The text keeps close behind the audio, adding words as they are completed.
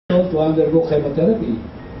to undergo chemotherapy,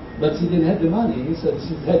 but she didn't have the money, so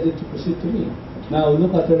she decided to proceed to me. Now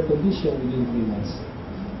look at her condition within 3 months.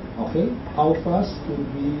 Okay? How fast could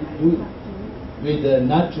we do it? With a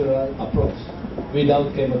natural approach,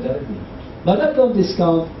 without chemotherapy. But I don't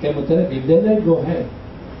discount chemotherapy, then I go ahead.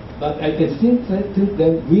 But I can still treat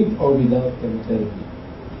them with or without chemotherapy.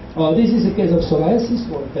 Oh, this is a case of psoriasis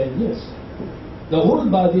for 10 years. The whole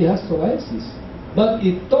body has psoriasis, but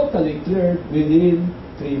it totally cleared within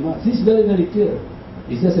 3 months. This is very, very clear.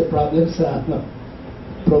 It's just a problem sa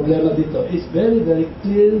problema dito. It's very, very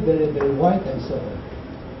clear, very, very white and so on.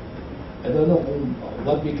 I don't know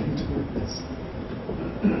what we can do with this.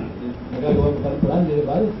 Nagagawa ko pa rin parang, di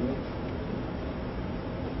ba?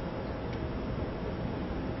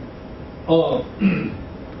 Oh,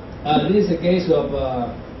 this is a case of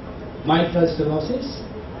mitral stenosis.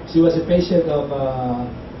 She was a patient of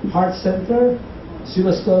heart center. She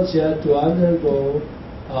was told she had to undergo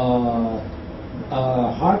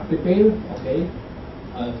heart repair, okay?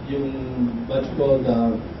 Yung what you call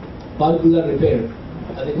valvular repair.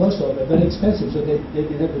 And it was very expensive, so they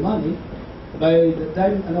didn't have the money. By the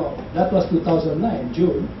time, that was 2009,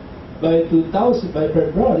 June. By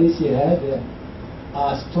February, she had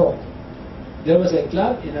a stroke. There was a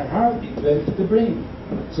clot in her heart, it went to the brain.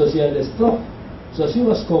 So she had a stroke. So she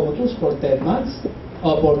was comatose for 10 months,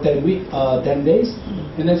 or for 10 days,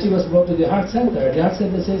 and then she was brought to the heart center. The heart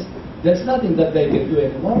center says, there's nothing that they can do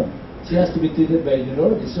anymore. She has to be treated by a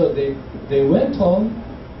neurologist. So they went home,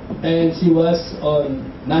 and she was on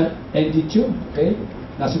NG tube, okay?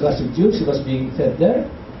 Nasogastric tube, she was being fed there.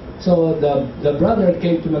 So the brother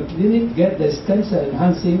came to my clinic, get the stem cell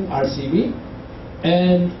enhancing RCB,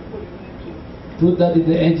 and put that in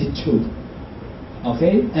the NG tube,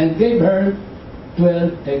 okay? And gave her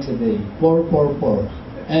 12 eggs a day, 4,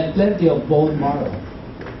 and plenty of bone marrow.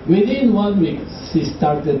 Within 1 week, she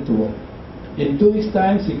started to walk. In 2 weeks'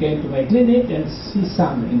 time, she came to my clinic and she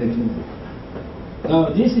sang in the clinic. Now,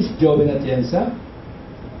 this is Joven Atienza.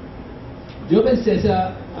 Joven says,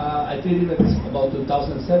 I treated him about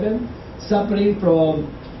 2007, suffering from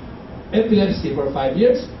epilepsy for 5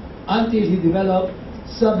 years until he developed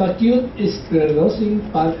subacute sclerosing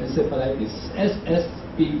panencephalitis,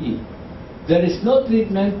 SSPE. There is no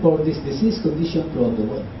treatment for this disease condition throughout the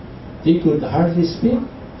world. He could hardly speak,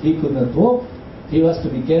 he could not walk, he was to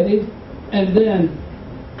be carried, and then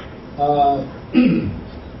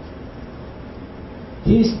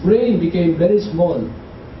his brain became very small.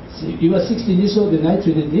 He was 16 years old when I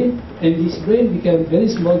treated him, and his brain became very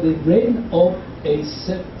small, the brain of a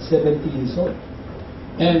 70 years old.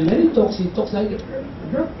 And when he talks like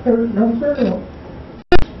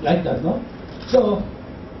that, no?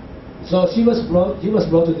 So he was brought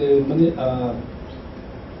to the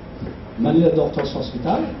Manila Doctors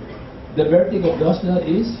Hospital. The verdict of the hospital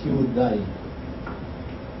is he would die.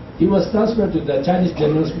 He was transferred to the Chinese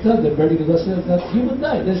General Hospital. The verdict of the hospital is that he would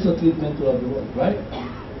die. There's no treatment throughout the world, right?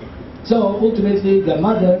 So ultimately, the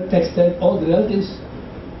mother texted all the relatives,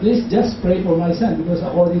 please just pray for my son, because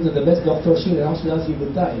according to the best doctors here in hospitals, he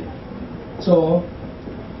would die. So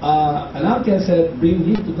an uncle said, bring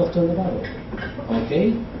him to Dr. Navarro.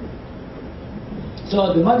 Okay?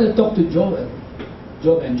 So the mother talked to Joven,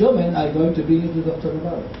 I'm going to bring you to Dr.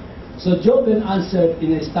 Navarro. So Joven answered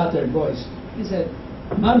in a stuttered voice. He said,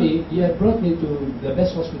 Mommy, you have brought me to the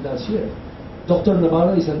best hospitals here. Dr.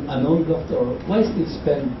 Navarro is an unknown doctor. Why still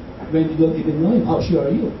spend when you don't even know him? How sure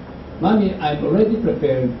are you? Mommy, I'm already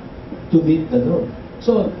prepared to meet the Lord.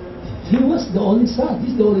 So he was the only son.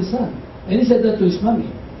 He's the only son. And he said that to his mommy.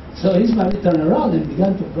 So his mommy turned around and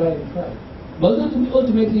began to cry and cry. But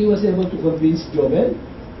ultimately he was able to convince Joven.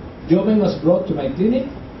 Joven was brought to my clinic.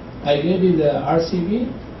 I gave him the RCB.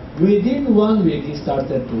 Within 1 week he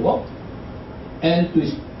started to walk and to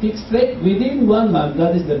speak straight. Within 1 month,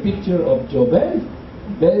 that is the picture of Joven.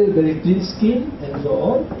 Very, very clean skin and so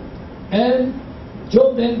on. And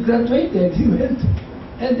Joven graduated. He went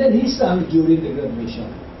and then he sang during the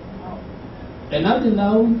graduation. And until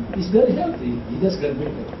now, he's very healthy. He just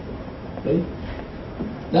graduated. Okay?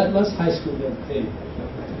 That was high school then. Okay.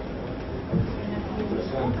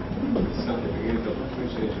 Certificate of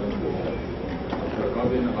appreciation to Dr.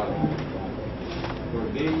 Robin Navarro for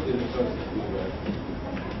being the resource speaker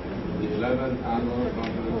in the 11th annual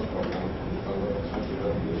conference program on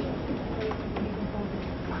hospital education.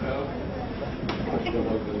 Well, Dr.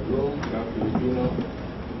 Walter Bloom, Dr. Filipino,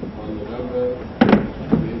 on November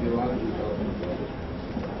 21, 2012.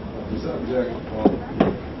 The subject of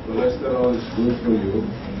cholesterol is good for you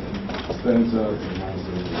stands out in my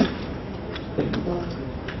survey.